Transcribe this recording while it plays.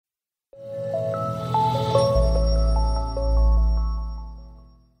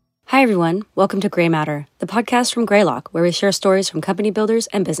Hi, everyone. Welcome to Gray Matter, the podcast from Greylock, where we share stories from company builders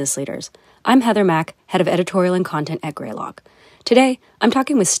and business leaders. I'm Heather Mack, head of editorial and content at Greylock. Today, I'm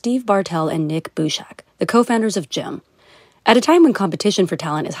talking with Steve Bartel and Nick Bushak, the co-founders of Gym. At a time when competition for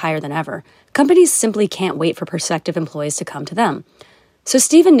talent is higher than ever, companies simply can't wait for prospective employees to come to them. So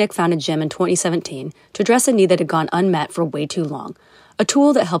Steve and Nick founded Gym in 2017 to address a need that had gone unmet for way too long, a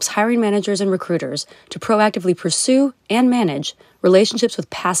tool that helps hiring managers and recruiters to proactively pursue and manage relationships with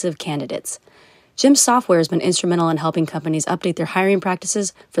passive candidates. Gym's software has been instrumental in helping companies update their hiring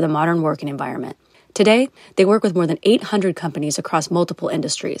practices for the modern working environment. Today, they work with more than 800 companies across multiple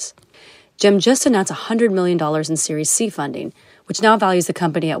industries. Gym just announced $100 million in Series C funding, which now values the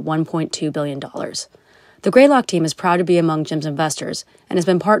company at $1.2 billion. The Greylock team is proud to be among Gym's investors and has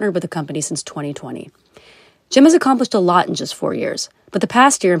been partnered with the company since 2020. Gym has accomplished a lot in just 4 years, but the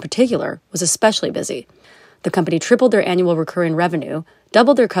past year in particular was especially busy. The company tripled their annual recurring revenue,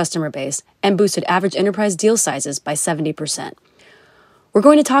 doubled their customer base, and boosted average enterprise deal sizes by 70%. We're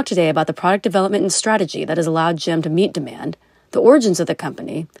going to talk today about the product development and strategy that has allowed Gym to meet demand, the origins of the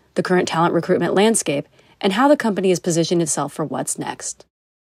company, the current talent recruitment landscape, and how the company is positioning itself for what's next.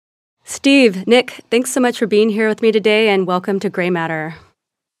 Steve, Nick, thanks so much for being here with me today, and welcome to Gray Matter.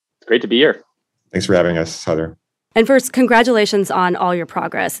 It's great to be here. Thanks for having us, Heather. And first, congratulations on all your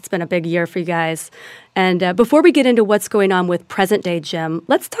progress. It's been a big year for you guys. And before we get into what's going on with present-day Gym,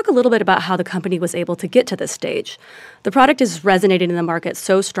 let's talk a little bit about how the company was able to get to this stage. The product is resonating in the market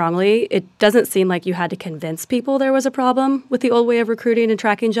so strongly, it doesn't seem like you had to convince people there was a problem with the old way of recruiting and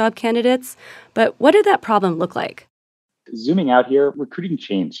tracking job candidates. But what did that problem look like? Zooming out here, recruiting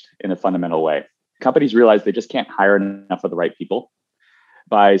changed in a fundamental way. Companies realized they just can't hire enough of the right people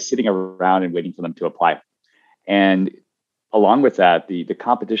by sitting around and waiting for them to apply. And along with that, the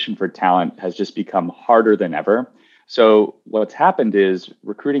competition for talent has just become harder than ever. So what's happened is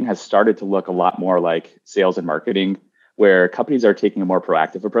recruiting has started to look a lot more like sales and marketing, where companies are taking a more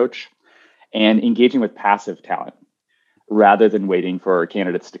proactive approach and engaging with passive talent rather than waiting for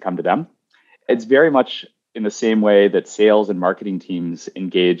candidates to come to them. It's very much in the same way that sales and marketing teams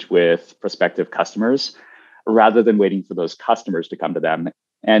engage with prospective customers rather than waiting for those customers to come to them.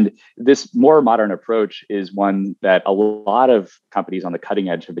 And this more modern approach is one that a lot of companies on the cutting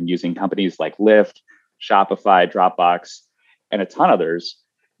edge have been using. Companies like Lyft, Shopify, Dropbox, and a ton of others.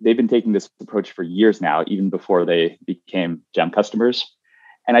 They've been taking this approach for years now, even before they became Gem customers.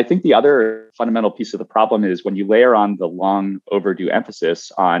 And I think the other fundamental piece of the problem is when you layer on the long overdue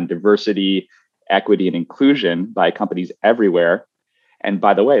emphasis on diversity, equity, and inclusion by companies everywhere. And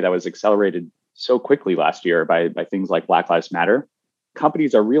by the way, that was accelerated so quickly last year by things like Black Lives Matter.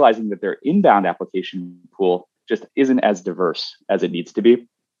 Companies are realizing that their inbound application pool just isn't as diverse as it needs to be,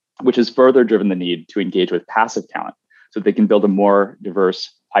 which has further driven the need to engage with passive talent so that they can build a more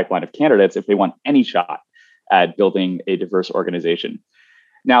diverse pipeline of candidates if they want any shot at building a diverse organization.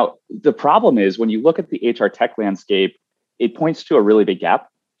 Now, the problem is when you look at the HR tech landscape, it points to a really big gap.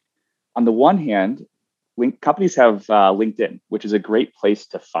 On the one hand, companies have LinkedIn, which is a great place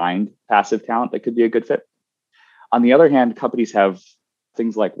to find passive talent that could be a good fit. On the other hand, companies have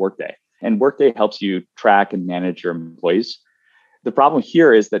things like Workday, and Workday helps you track and manage your employees. The problem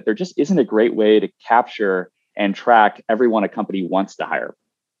here is that there just isn't a great way to capture and track everyone a company wants to hire.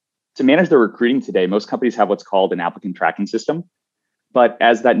 To manage their recruiting today, most companies have what's called an applicant tracking system. But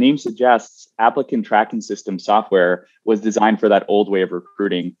as that name suggests, applicant tracking system software was designed for that old way of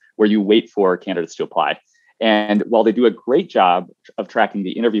recruiting where you wait for candidates to apply. And while they do a great job of tracking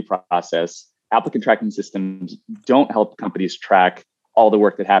the interview process, applicant tracking systems don't help companies track all the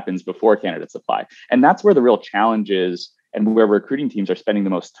work that happens before candidates apply. And that's where the real challenge is and where recruiting teams are spending the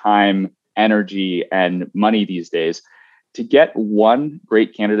most time, energy, and money these days. To get one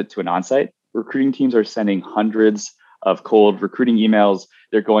great candidate to an onsite, recruiting teams are sending hundreds of cold recruiting emails.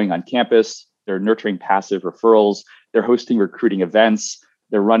 They're going on campus. They're nurturing passive referrals. They're hosting recruiting events.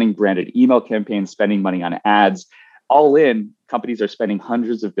 They're running branded email campaigns, spending money on ads. All in, companies are spending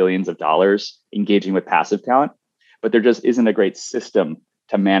hundreds of billions of dollars engaging with passive talent, but there just isn't a great system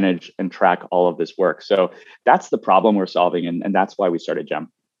to manage and track all of this work. So that's the problem we're solving, and that's why we started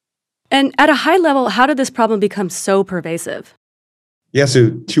Gem. And at a high level, how did this problem become so pervasive? Yeah,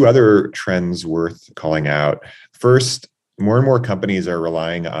 so two other trends worth calling out. First, more and more companies are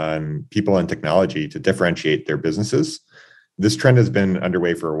relying on people and technology to differentiate their businesses. This trend has been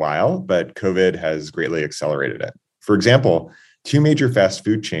underway for a while, but COVID has greatly accelerated it. For example, two major fast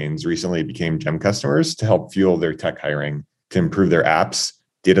food chains recently became Gem customers to help fuel their tech hiring to improve their apps,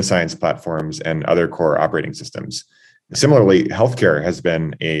 data science platforms, and other core operating systems. Similarly, healthcare has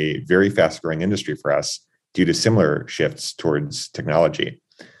been a very fast-growing industry for us due to similar shifts towards technology.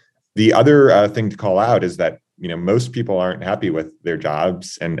 The other thing to call out is that most people aren't happy with their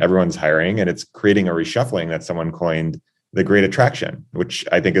jobs and everyone's hiring, and it's creating a reshuffling that someone coined the great attraction, which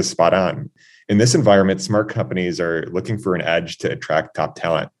I think is spot on. In this environment, smart companies are looking for an edge to attract top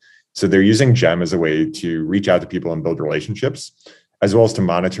talent. So they're using GEM as a way to reach out to people and build relationships, as well as to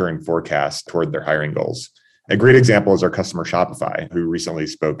monitor and forecast toward their hiring goals. A great example is our customer Shopify, who recently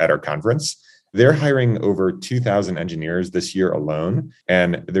spoke at our conference. They're hiring over 2,000 engineers this year alone,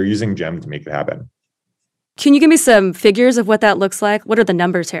 and they're using GEM to make it happen. Can you give me some figures of what that looks like? What are the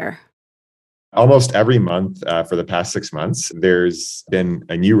numbers here? Almost every month for the past 6 months, there's been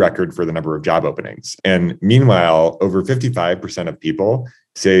a new record for the number of job openings. And meanwhile, over 55% of people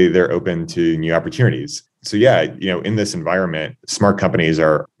say they're open to new opportunities. So yeah, in this environment, smart companies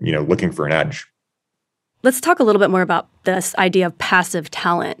are, looking for an edge. Let's talk a little bit more about this idea of passive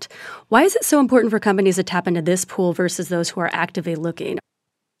talent. Why is it so important for companies to tap into this pool versus those who are actively looking?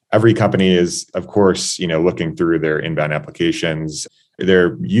 Every company is, of course, looking through their inbound applications.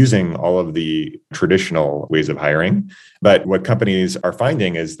 They're using all of the traditional ways of hiring. But what companies are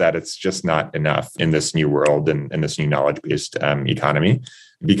finding is that it's just not enough in this new world and in this new knowledge-based economy,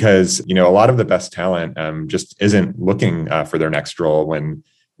 because, a lot of the best talent just isn't looking for their next role when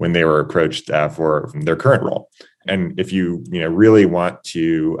they were approached for their current role. And if you, really want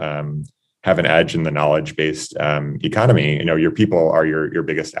to have an edge in the knowledge-based economy, your people are your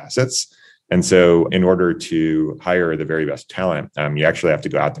biggest assets. And so in order to hire the very best talent, you actually have to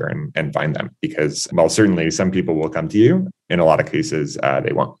go out there and find them, because, well, certainly some people will come to you. In a lot of cases,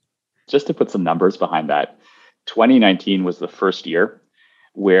 they won't. Just to put some numbers behind that, 2019 was the first year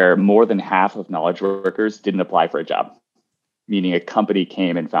where more than half of knowledge workers didn't apply for a job, meaning a company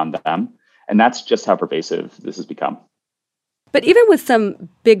came and found them. And that's just how pervasive this has become. But even with some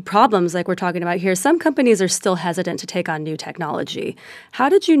big problems like we're talking about here, some companies are still hesitant to take on new technology. How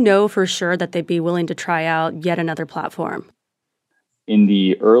did you know for sure that they'd be willing to try out yet another platform? In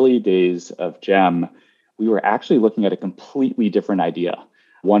the early days of GEM, we were actually looking at a completely different idea,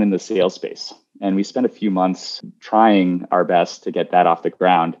 one in the sales space. And we spent a few months trying our best to get that off the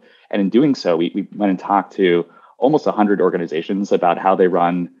ground. And in doing so, we went and talked to almost 100 organizations about how they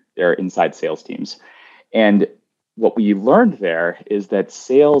run their inside sales teams. And what we learned there is that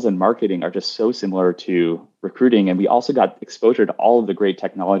sales and marketing are just so similar to recruiting. And we also got exposure to all of the great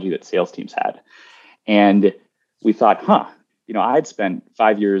technology that sales teams had. And we thought, I had spent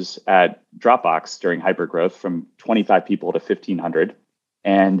 5 years at Dropbox during hypergrowth from 25 people to 1,500.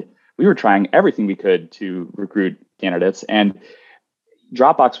 And we were trying everything we could to recruit candidates. And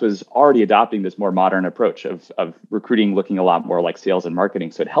Dropbox was already adopting this more modern approach of recruiting looking a lot more like sales and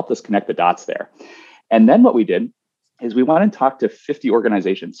marketing. So it helped us connect the dots there. And then what we did is we went and talked to 50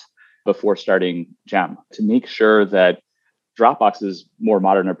 organizations before starting GEM to make sure that Dropbox's more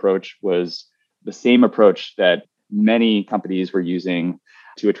modern approach was the same approach that many companies were using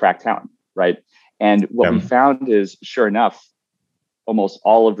to attract talent, right? And what we found is, sure enough, almost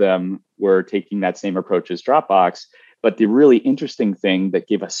all of them were taking that same approach as Dropbox. But the really interesting thing that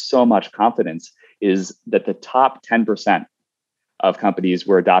gave us so much confidence is that the top 10% of companies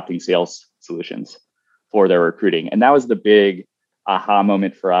were adopting sales solutions for their recruiting. And that was the big aha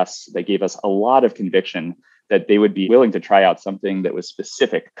moment for us that gave us a lot of conviction that they would be willing to try out something that was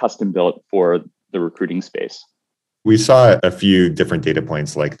specific, custom built for the recruiting space. We saw a few different data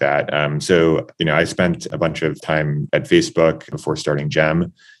points like that. I spent a bunch of time at Facebook before starting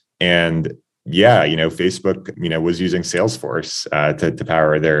GEM. And Facebook, was using Salesforce to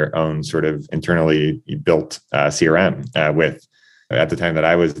power their own sort of internally built CRM with. At the time that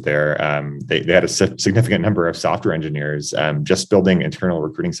I was there, they had a significant number of software engineers just building internal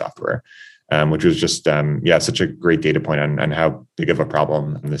recruiting software, which was just, such a great data point on how big of a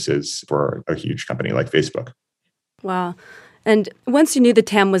problem this is for a huge company like Facebook. Wow. And once you knew the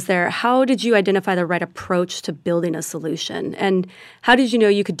TAM was there, how did you identify the right approach to building a solution? And how did you know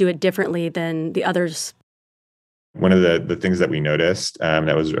you could do it differently than the others? One of the things that we noticed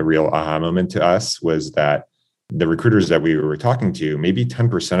that was a real aha moment to us was that the recruiters that we were talking to, maybe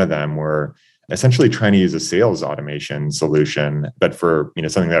 10% of them were essentially trying to use a sales automation solution, but for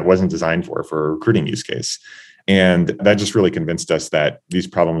something that wasn't designed for a recruiting use case. And that just really convinced us that these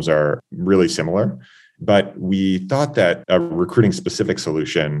problems are really similar. But we thought that a recruiting specific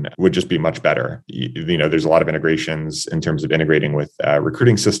solution would just be much better. There's a lot of integrations in terms of integrating with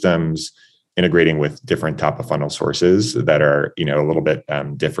recruiting systems, integrating with different top of funnel sources that are a little bit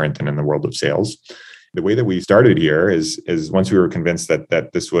different than in the world of sales. The way that we started here is once we were convinced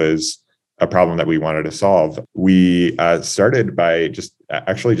that this was a problem that we wanted to solve, we started by just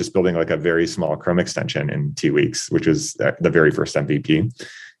building like a very small Chrome extension in 2 weeks, which was the very first MVP.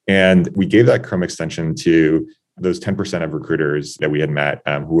 And we gave that Chrome extension to those 10% of recruiters that we had met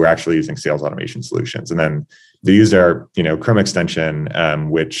who were actually using sales automation solutions. And then they used our, Chrome extension,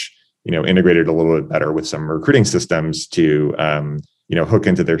 which, integrated a little bit better with some recruiting systems to, hook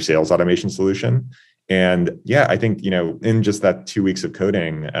into their sales automation solution. And yeah, I think, in just that 2 weeks of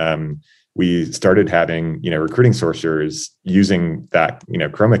coding, we started having, recruiting sourcers using that,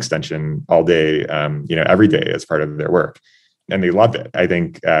 Chrome extension all day, every day as part of their work. And they loved it. I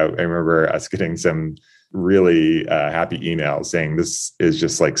think I remember us getting some really happy emails saying this is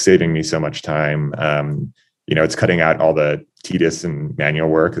just like saving me so much time. It's cutting out all the tedious and manual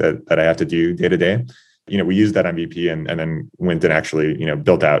work that I have to do day to day. We used that MVP and then went and actually,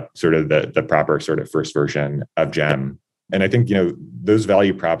 built out sort of the proper sort of first version of Gem. And I think, those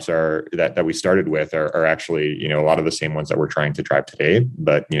value props that we started with are actually, a lot of the same ones that we're trying to drive today,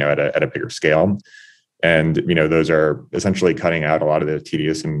 but, at a bigger scale. And, those are essentially cutting out a lot of the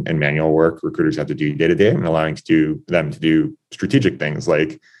tedious and manual work recruiters have to do day to day and allowing them to do strategic things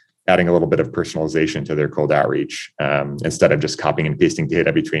like adding a little bit of personalization to their cold outreach instead of just copying and pasting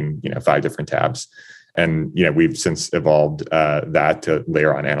data between, 5 different tabs. And, we've since evolved that to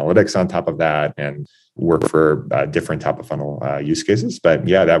layer on analytics on top of that and work for different top of funnel use cases. But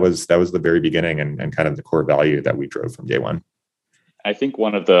yeah, that was the very beginning and kind of the core value that we drove from day one. I think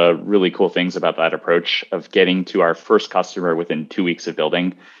one of the really cool things about that approach of getting to our first customer within 2 weeks of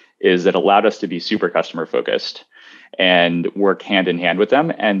building is it allowed us to be super customer focused and work hand in hand with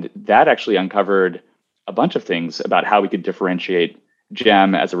them. And that actually uncovered a bunch of things about how we could differentiate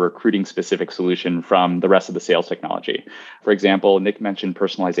Gem as a recruiting specific solution from the rest of the sales technology. For example, Nick mentioned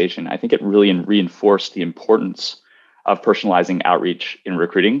personalization. I think it really reinforced the importance of personalizing outreach in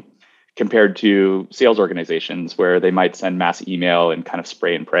recruiting compared to sales organizations where they might send mass email and kind of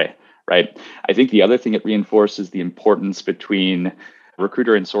spray and pray, right? I think the other thing it reinforces the importance between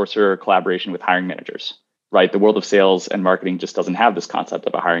recruiter and sourcer collaboration with hiring managers, right? The world of sales and marketing just doesn't have this concept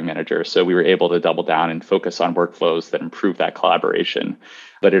of a hiring manager. So we were able to double down and focus on workflows that improve that collaboration.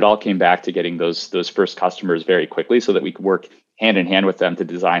 But it all came back to getting those first customers very quickly so that we could work hand in hand with them to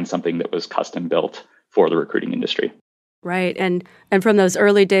design something that was custom built for the recruiting industry. Right. And from those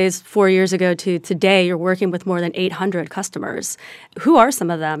early days 4 years ago to today, you're working with more than 800 customers. Who are some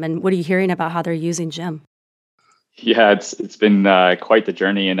of them and what are you hearing about how they're using Gem? Yeah, it's been quite the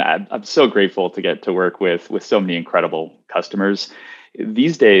journey. And I'm so grateful to get to work with so many incredible customers.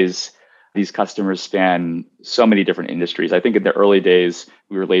 These days, these customers span so many different industries. I think in the early days,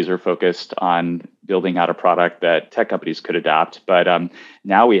 we were laser focused on building out a product that tech companies could adopt. But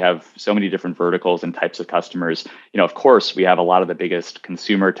now we have so many different verticals and types of customers. Of course, we have a lot of the biggest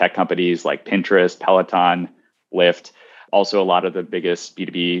consumer tech companies like Pinterest, Peloton, Lyft. Also, a lot of the biggest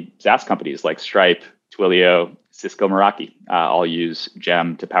B2B SaaS companies like Stripe, Twilio, Cisco, Meraki all use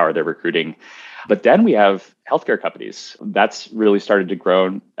Gem to power their recruiting. But then we have healthcare companies. That's really started to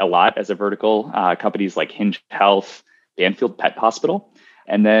grow a lot as a vertical. Companies like Hinge Health, Banfield Pet Hospital,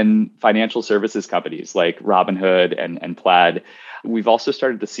 and then financial services companies like Robinhood and Plaid. We've also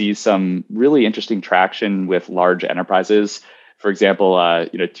started to see some really interesting traction with large enterprises. For example,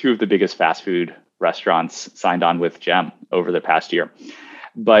 2 of the biggest fast food restaurants signed on with Gem over the past year.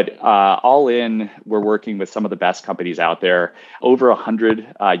 But all in, we're working with some of the best companies out there. Over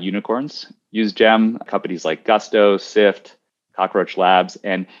 100 unicorns use Gem, companies like Gusto, Sift, Cockroach Labs,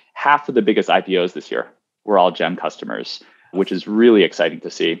 and half of the biggest IPOs this year were all Gem customers, which is really exciting to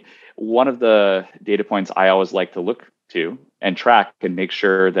see. One of the data points I always like to look to and track and make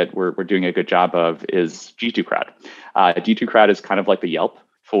sure that we're doing a good job of is G2Crowd. G2Crowd is kind of like the Yelp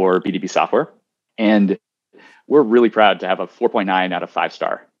for B2B software. And we're really proud to have a 4.9 out of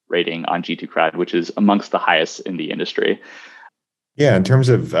 5-star rating on G2Crowd, which is amongst the highest in the industry. Yeah, in terms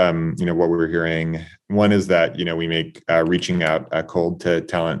of what we're hearing, one is that we make reaching out cold to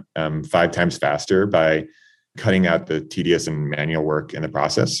talent 5 times faster by cutting out the tedious and manual work in the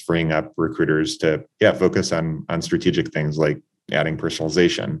process, freeing up recruiters to focus on strategic things like adding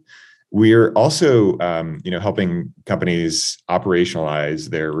personalization. We're also, helping companies operationalize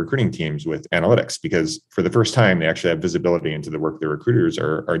their recruiting teams with analytics because for the first time, they actually have visibility into the work their recruiters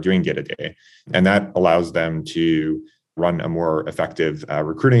are doing day to day. And that allows them to run a more effective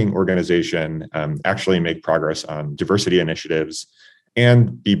recruiting organization, actually make progress on diversity initiatives,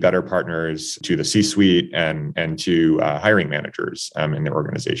 and be better partners to the C-suite and to hiring managers in their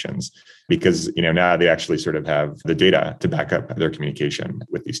organizations because now they actually sort of have the data to back up their communication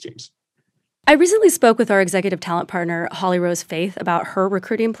with these teams. I recently spoke with our executive talent partner, Holly Rose Faith, about her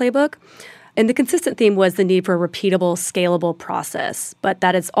recruiting playbook. And the consistent theme was the need for a repeatable, scalable process, but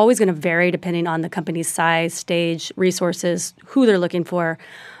that it's always going to vary depending on the company's size, stage, resources, who they're looking for.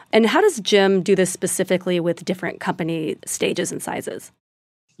 And how does GEM do this specifically with different company stages and sizes?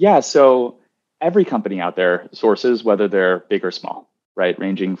 Yeah, so every company out there sources, whether they're big or small, right?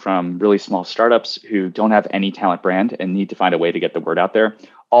 Ranging from really small startups who don't have any talent brand and need to find a way to get the word out there,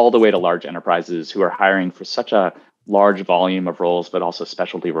 all the way to large enterprises who are hiring for such a large volume of roles, but also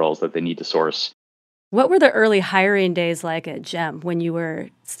specialty roles that they need to source. What were the early hiring days like at GEM when you were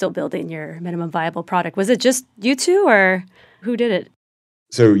still building your minimum viable product? Was it just you two or who did it?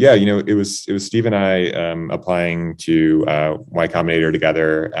 So yeah, it was Steve and I applying to Y Combinator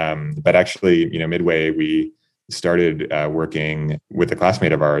together. But actually, midway we started working with a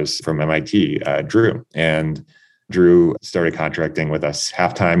classmate of ours from MIT, Drew, and Drew started contracting with us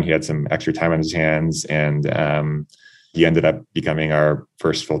half-time. He had some extra time on his hands, and he ended up becoming our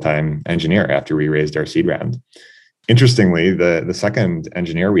first full-time engineer after we raised our seed round. Interestingly, the second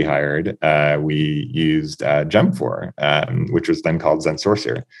engineer we hired, we used GEM for, which was then called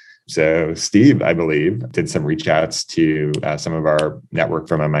ZenSourcer. So Steve, I believe, did some reach outs to some of our network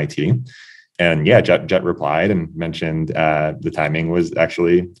from MIT. And yeah, Jet replied and mentioned the timing was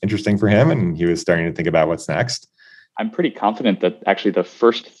actually interesting for him, and he was starting to think about what's next. I'm pretty confident that actually the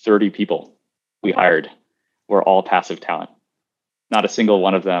first 30 people we hired were all passive talent. Not a single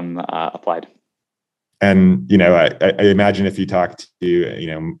one of them applied. And, I imagine if you talk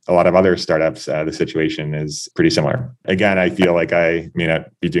to, a lot of other startups, the situation is pretty similar. Again, I feel like I may not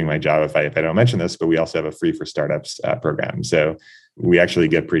be doing my job if I don't mention this, but we also have a free for startups program. So we actually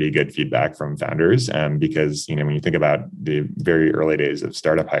get pretty good feedback from founders because, when you think about the very early days of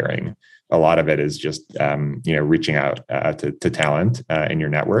startup hiring, a lot of it is just, reaching out to talent in your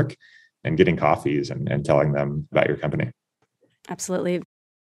network and getting coffees and telling them about your company. Absolutely.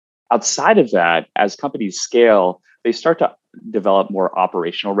 Outside of that, as companies scale, they start to develop more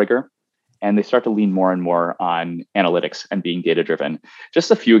operational rigor, and they start to lean more and more on analytics and being data-driven.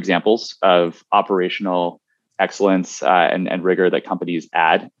 Just a few examples of operational excellence and rigor that companies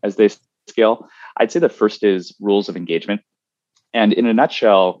add as they scale. I'd say the first is rules of engagement. And in a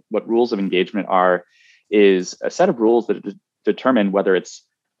nutshell, what rules of engagement are is a set of rules that determine whether it's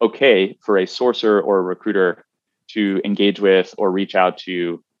okay for a sourcer or a recruiter to engage with or reach out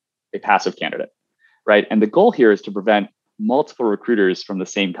to a passive candidate, right? And the goal here is to prevent multiple recruiters from the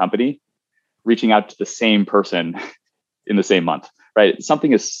same company reaching out to the same person in the same month, right?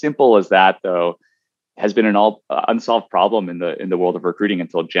 Something as simple as that, though, has been an unsolved problem in the world of recruiting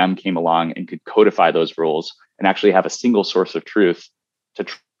until GEM came along and could codify those rules and actually have a single source of truth to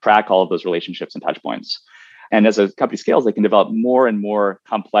track all of those relationships and touch points. And as a company scales, they can develop more and more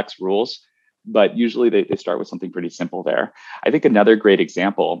complex rules, but usually they start with something pretty simple there. I think another great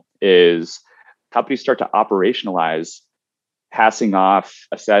example is companies start to operationalize passing off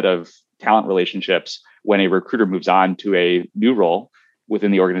a set of talent relationships when a recruiter moves on to a new role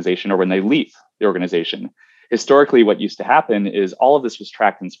within the organization or when they leave the organization. Historically, what used to happen is all of this was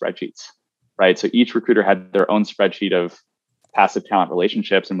tracked in spreadsheets, right? So each recruiter had their own spreadsheet of passive talent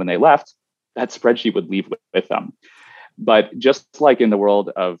relationships. And when they left, that spreadsheet would leave with them. But just like in the world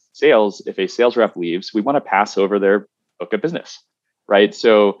of sales, if a sales rep leaves, we want to pass over their book of business, right?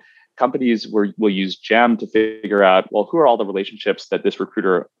 So companies will use GEM to figure out, well, who are all the relationships that this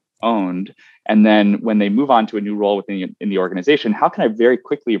recruiter owned? And then when they move on to a new role within the organization, how can I very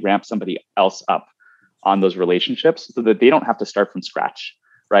quickly ramp somebody else up on those relationships so that they don't have to start from scratch,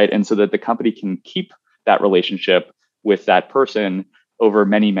 right? And so that the company can keep that relationship with that person over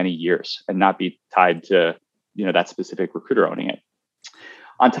many, many years and not be tied to that specific recruiter owning it.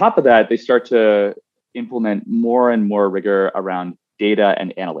 On top of that, they start to implement more and more rigor around data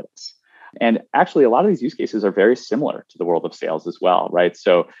and analytics. And actually, a lot of these use cases are very similar to the world of sales as well, right?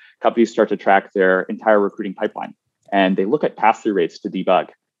 So companies start to track their entire recruiting pipeline, and they look at pass-through rates to debug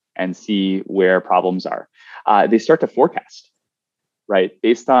and see where problems are. They start to forecast, right?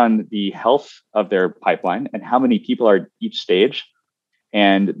 Based on the health of their pipeline and how many people are at each stage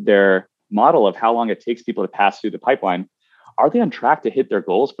and their model of how long it takes people to pass through the pipeline, are they on track to hit their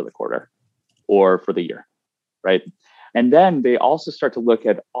goals for the quarter or for the year, right? And then they also start to look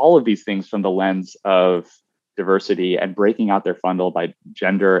at all of these things from the lens of diversity and breaking out their funnel by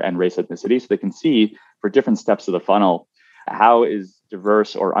gender and race ethnicity so they can see for different steps of the funnel, how is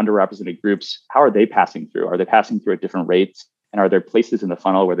diverse or underrepresented groups, how are they passing through? Are they passing through at different rates? And are there places in the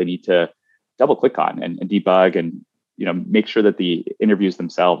funnel where they need to double click on and debug and make sure that the interviews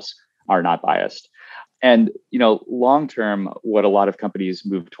themselves are not biased? And long term, what a lot of companies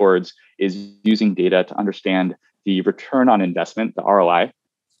move towards is using data to understand the return on investment, the ROI,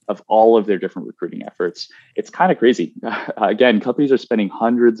 of all of their different recruiting efforts. It's kind of crazy. Again, companies are spending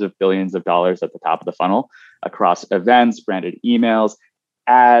hundreds of billions of dollars at the top of the funnel across events, branded emails,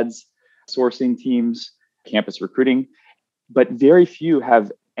 ads, sourcing teams, campus recruiting, but very few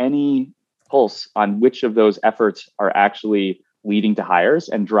have any pulse on which of those efforts are actually leading to hires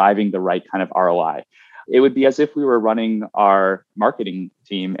and driving the right kind of ROI. It would be as if we were running our marketing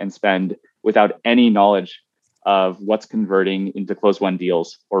team and spend without any knowledge of what's converting into close won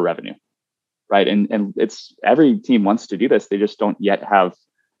deals or revenue, right? And it's every team wants to do this. They just don't yet have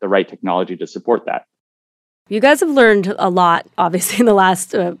the right technology to support that. You guys have learned a lot, obviously, in the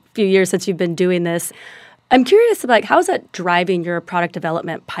last few years since you've been doing this. I'm curious about how is that driving your product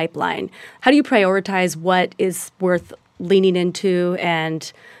development pipeline? How do you prioritize what is worth leaning into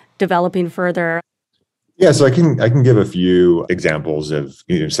and developing further? Yeah, so I can give a few examples of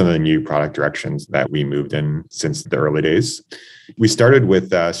some of the new product directions that we moved in since the early days. We started with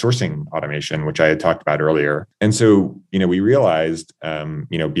sourcing automation, which I had talked about earlier, and so we realized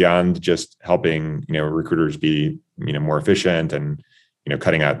beyond just helping recruiters be more efficient and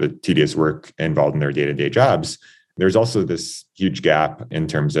cutting out the tedious work involved in their day-to-day jobs. There's also this huge gap in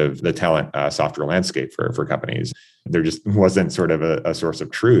terms of the talent software landscape for companies. There just wasn't sort of a source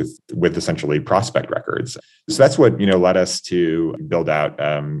of truth with essentially prospect records. So that's what led us to build out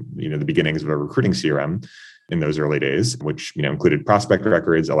the beginnings of a recruiting CRM in those early days, which included prospect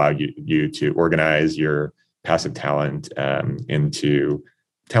records, allowed you to organize your passive talent into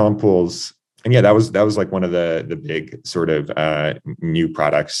talent pools. And yeah, that was like one of the big sort of new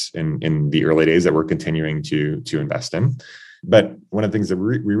products in the early days that we're continuing to invest in. But one of the things that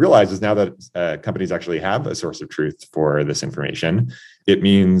we realize is now that companies actually have a source of truth for this information, it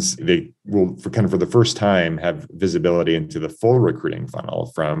means they will, for the first time, have visibility into the full recruiting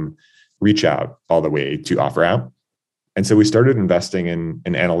funnel from reach out all the way to offer out. And so we started investing in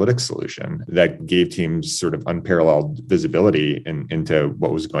an analytics solution that gave teams sort of unparalleled visibility into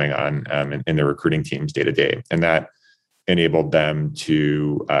what was going on in the recruiting teams day to day. And that enabled them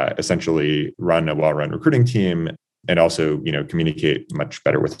to essentially run a well-run recruiting team and also, communicate much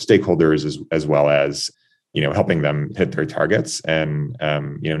better with stakeholders as well as, helping them hit their targets. And,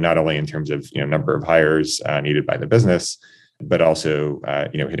 not only in terms of, number of hires needed by the business, but also,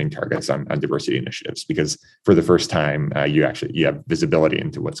 hitting targets on diversity initiatives, because for the first time, you have visibility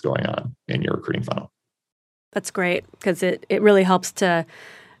into what's going on in your recruiting funnel. That's great, because it really helps to,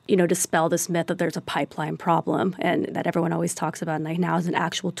 dispel this myth that there's a pipeline problem and that everyone always talks about. And now is an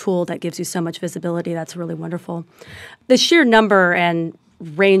actual tool that gives you so much visibility. That's really wonderful. The sheer number and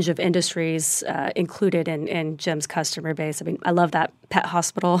range of industries included in GEM's customer base. I mean, I love that pet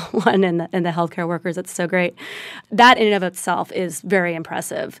hospital one and the healthcare workers. It's so great. That in and of itself is very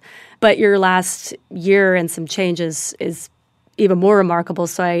impressive. But your last year and some changes is even more remarkable.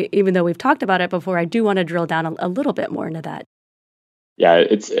 So even though we've talked about it before, I do want to drill down a little bit more into that. Yeah,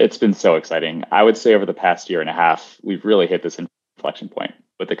 it's been so exciting. I would say over the past year and a half, we've really hit this inflection point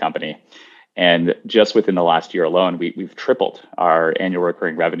with the company. And just within the last year alone, we've tripled our annual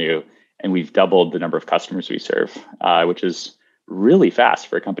recurring revenue, and we've doubled the number of customers we serve, which is really fast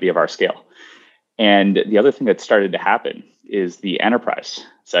for a company of our scale. And the other thing that started to happen is the enterprise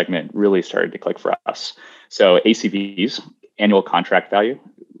segment really started to click for us. So ACVs, annual contract value,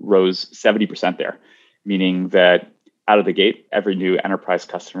 rose 70% there, meaning that out of the gate, every new enterprise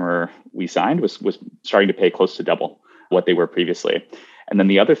customer we signed was starting to pay close to double what they were previously. And then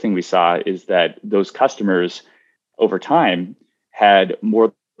the other thing we saw is that those customers over time had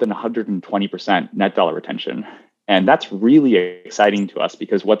more than 120% net dollar retention. And that's really exciting to us,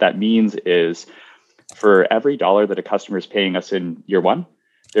 because what that means is for every dollar that a customer is paying us in year one,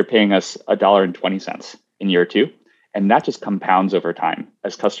 they're paying us $1.20 in year two. And that just compounds over time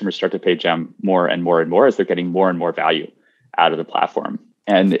as customers start to pay GEM more and more and more as they're getting more and more value out of the platform.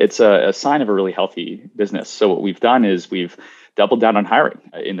 And it's a sign of a really healthy business. So what we've done is we've doubled down on hiring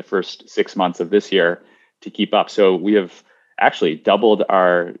in the first 6 months of this year to keep up. So we have actually doubled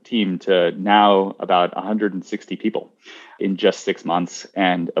our team to now about 160 people in just 6 months.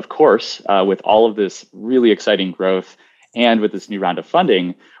 And of course, with all of this really exciting growth and with this new round of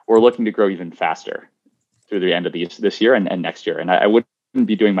funding, we're looking to grow even faster through the end of this year and next year. And I wouldn't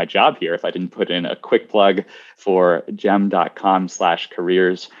be doing my job here if I didn't put in a quick plug for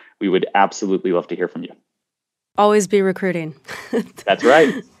gem.com/careers. We would absolutely love to hear from you. Always be recruiting. That's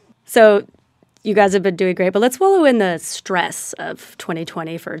right. So you guys have been doing great, but let's wallow in the stress of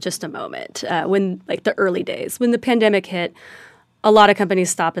 2020 for just a moment. When the early days, when the pandemic hit, a lot of companies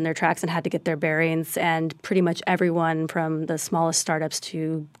stopped in their tracks and had to get their bearings. And pretty much everyone from the smallest startups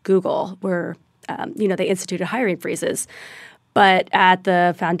to Google were they instituted hiring freezes. But at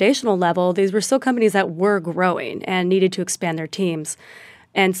the foundational level, these were still companies that were growing and needed to expand their teams.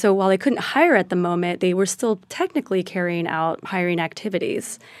 And so while they couldn't hire at the moment, they were still technically carrying out hiring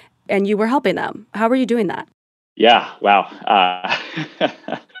activities. And you were helping them. How were you doing that? Yeah, wow.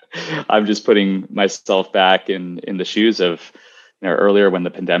 I'm just putting myself back in the shoes of earlier when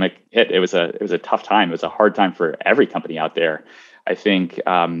the pandemic hit. It was a tough time. It was a hard time for every company out there. I think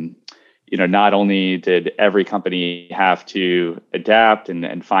not only did every company have to adapt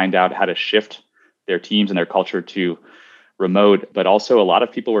and find out how to shift their teams and their culture to remote, but also a lot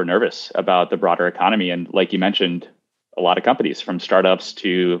of people were nervous about the broader economy. And like you mentioned, a lot of companies from startups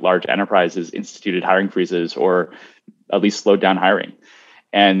to large enterprises instituted hiring freezes or at least slowed down hiring.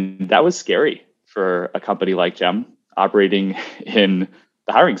 And that was scary for a company like Gem operating in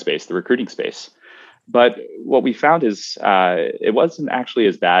the hiring space, the recruiting space. But what we found is it wasn't actually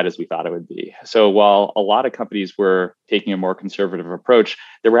as bad as we thought it would be. So while a lot of companies were taking a more conservative approach,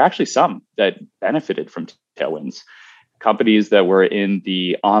 there were actually some that benefited from tailwinds. Companies that were in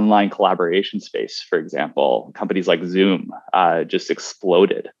the online collaboration space, for example, companies like Zoom just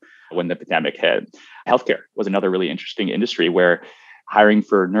exploded when the pandemic hit. Healthcare was another really interesting industry where hiring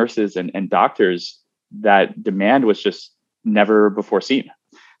for nurses and doctors, that demand was just never before seen.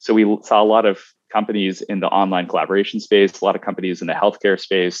 So we saw a lot of companies in the online collaboration space, a lot of companies in the healthcare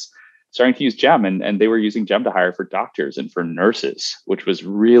space starting to use Gem, and they were using Gem to hire for doctors and for nurses, which was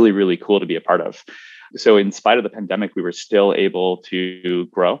really, really cool to be a part of. So in spite of the pandemic, we were still able to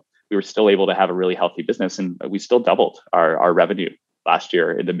grow. We were still able to have a really healthy business, and we still doubled our revenue last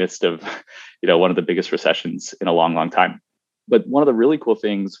year in the midst of one of the biggest recessions in a long, long time. But one of the really cool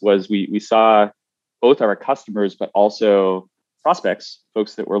things was we saw both our customers, but also prospects,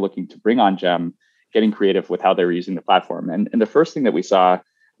 folks that were looking to bring on Gem, getting creative with how they were using the platform. And the first thing that we saw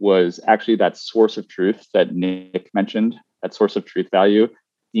was actually that source of truth that Nick mentioned, that source of truth value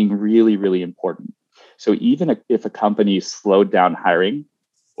being really, really important. So even if a company slowed down hiring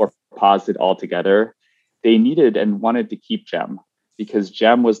or paused it altogether, they needed and wanted to keep Gem because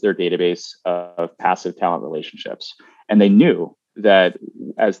Gem was their database of passive talent relationships. And they knew that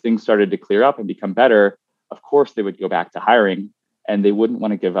as things started to clear up and become better, of course, they would go back to hiring and they wouldn't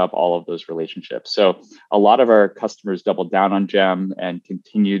want to give up all of those relationships. So a lot of our customers doubled down on Gem and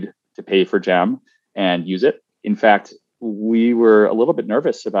continued to pay for Gem and use it. In fact, we were a little bit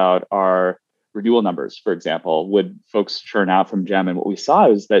nervous about our renewal numbers, for example. Would folks churn out from Gem? And what we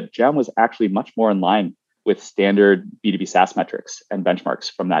saw is that Gem was actually much more in line with standard B2B SaaS metrics and benchmarks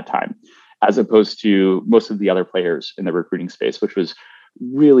from that time, as opposed to most of the other players in the recruiting space, which was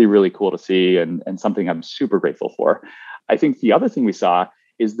really, really cool to see and something I'm super grateful for. I think the other thing we saw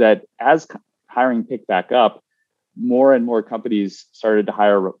is that as hiring picked back up, more and more companies started to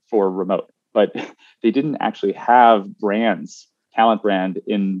hire for remote, but they didn't actually have brands, talent brand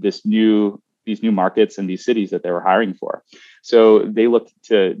in these new markets and these cities that they were hiring for. So they looked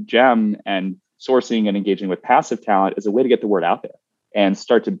to Gem and sourcing and engaging with passive talent as a way to get the word out there and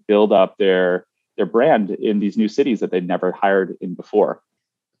start to build up their brand in these new cities that they'd never hired in before.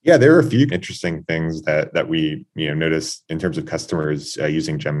 Yeah, there are a few interesting things that we noticed in terms of customers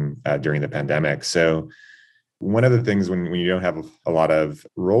using Gem during the pandemic. So one of the things when you don't have a lot of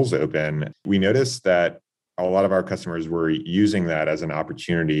roles open, we noticed that a lot of our customers were using that as an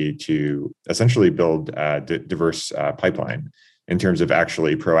opportunity to essentially build a diverse pipeline in terms of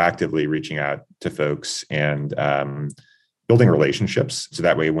actually proactively reaching out to folks and building relationships. So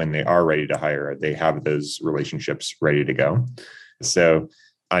that way, when they are ready to hire, they have those relationships ready to go. So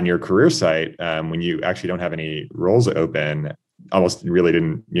on your career site, when you actually don't have any roles open, almost really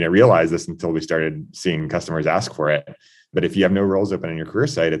didn't realize this until we started seeing customers ask for it. But if you have no roles open on your career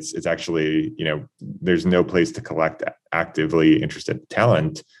site, it's actually, there's no place to collect actively interested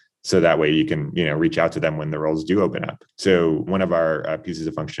talent. So that way you can, reach out to them when the roles do open up. So one of our pieces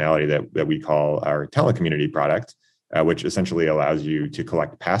of functionality that we call our talent community product, which essentially allows you to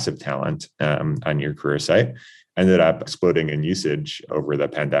collect passive talent on your career site, ended up exploding in usage over the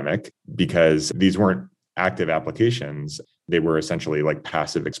pandemic because these weren't active applications. They were essentially like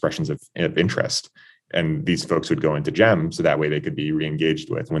passive expressions of interest. And these folks would go into Gem so that way they could be re-engaged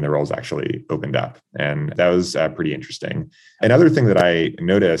with when the roles actually opened up. And that was pretty interesting. Another thing that I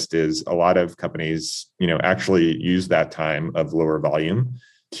noticed is a lot of companies, actually use that time of lower volume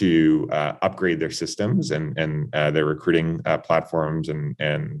to upgrade their systems and their recruiting platforms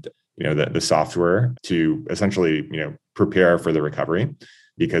and the software to essentially prepare for the recovery,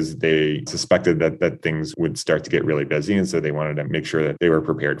 because they suspected that things would start to get really busy. And so they wanted to make sure that they were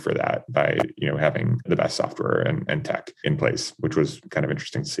prepared for that by having the best software and tech in place, which was kind of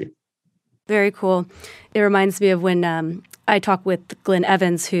interesting to see. Very cool. It reminds me of when I talk with Glenn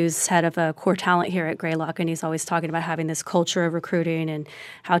Evans, who's head of core talent here at Greylock, and he's always talking about having this culture of recruiting and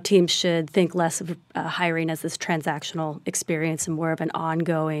how teams should think less of hiring as this transactional experience and more of an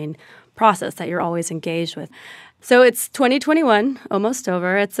ongoing process that you're always engaged with. So it's 2021, almost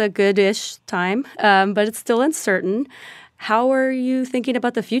over. It's a good-ish time, but it's still uncertain. How are you thinking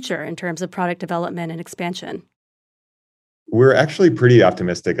about the future in terms of product development and expansion? We're actually pretty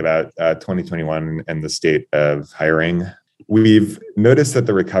optimistic about 2021 and the state of hiring. We've noticed that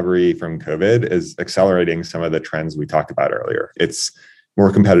the recovery from COVID is accelerating some of the trends we talked about earlier. It's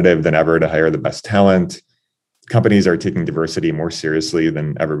more competitive than ever to hire the best talent. Companies are taking diversity more seriously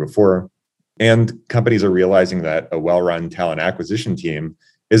than ever before. And companies are realizing that a well-run talent acquisition team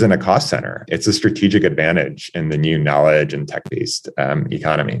isn't a cost center. It's a strategic advantage in the new knowledge and tech-based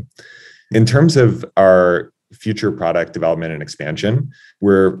economy. In terms of our future product development and expansion,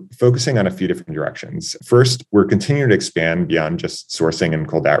 we're focusing on a few different directions. First, we're continuing to expand beyond just sourcing and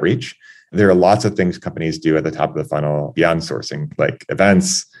cold outreach. There are lots of things companies do at the top of the funnel beyond sourcing, like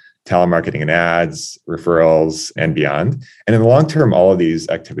events, telemarketing and ads, referrals, and beyond. And in the long term, all of these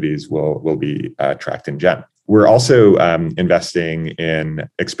activities will be tracked in GEM. We're also investing in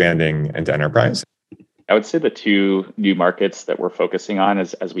expanding into enterprise. I would say the two new markets that we're focusing on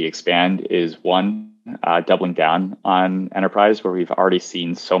as we expand is one, doubling down on enterprise, where we've already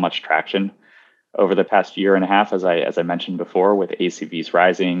seen so much traction over the past year and a half, as I mentioned before, with ACVs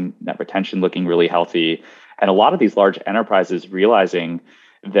rising, net retention looking really healthy, and a lot of these large enterprises realizing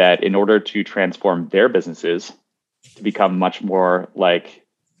that in order to transform their businesses to become much more like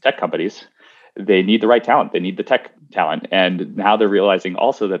tech companies, they need the right talent. They need the tech talent. And now they're realizing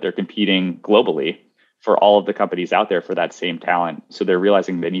also that they're competing globally for all of the companies out there for that same talent. So they're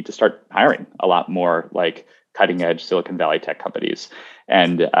realizing they need to start hiring a lot more like cutting edge Silicon Valley tech companies.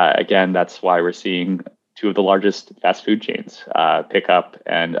 And again, that's why we're seeing two of the largest fast food chains pick up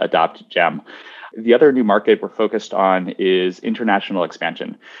and adopt GEM. The other new market we're focused on is international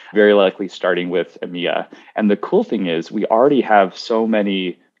expansion, very likely starting with EMEA. And the cool thing is we already have so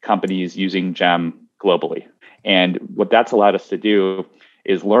many companies using GEM globally. And what that's allowed us to do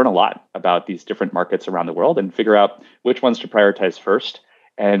is learn a lot about these different markets around the world and figure out which ones to prioritize first.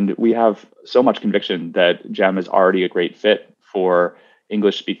 And we have so much conviction that GEM is already a great fit for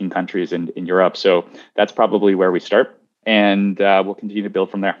English-speaking countries in Europe. So that's probably where we start. And we'll continue to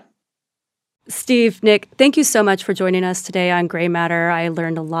build from there. Steve, Nick, thank you so much for joining us today on Grey Matter. I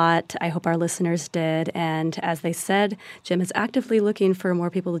learned a lot. I hope our listeners did. And as they said, GEM is actively looking for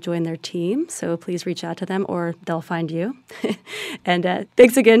more people to join their team. So please reach out to them or they'll find you. And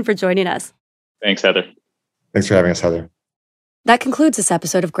thanks again for joining us. Thanks, Heather. Thanks for having us, Heather. That concludes this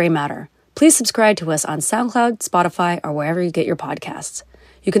episode of Grey Matter. Please subscribe to us on SoundCloud, Spotify, or wherever you get your podcasts.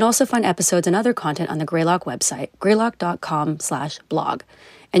 You can also find episodes and other content on the Greylock website, greylock.com/blog.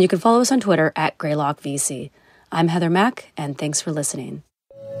 And you can follow us on Twitter @GreylockVC. I'm Heather Mack, and thanks for listening.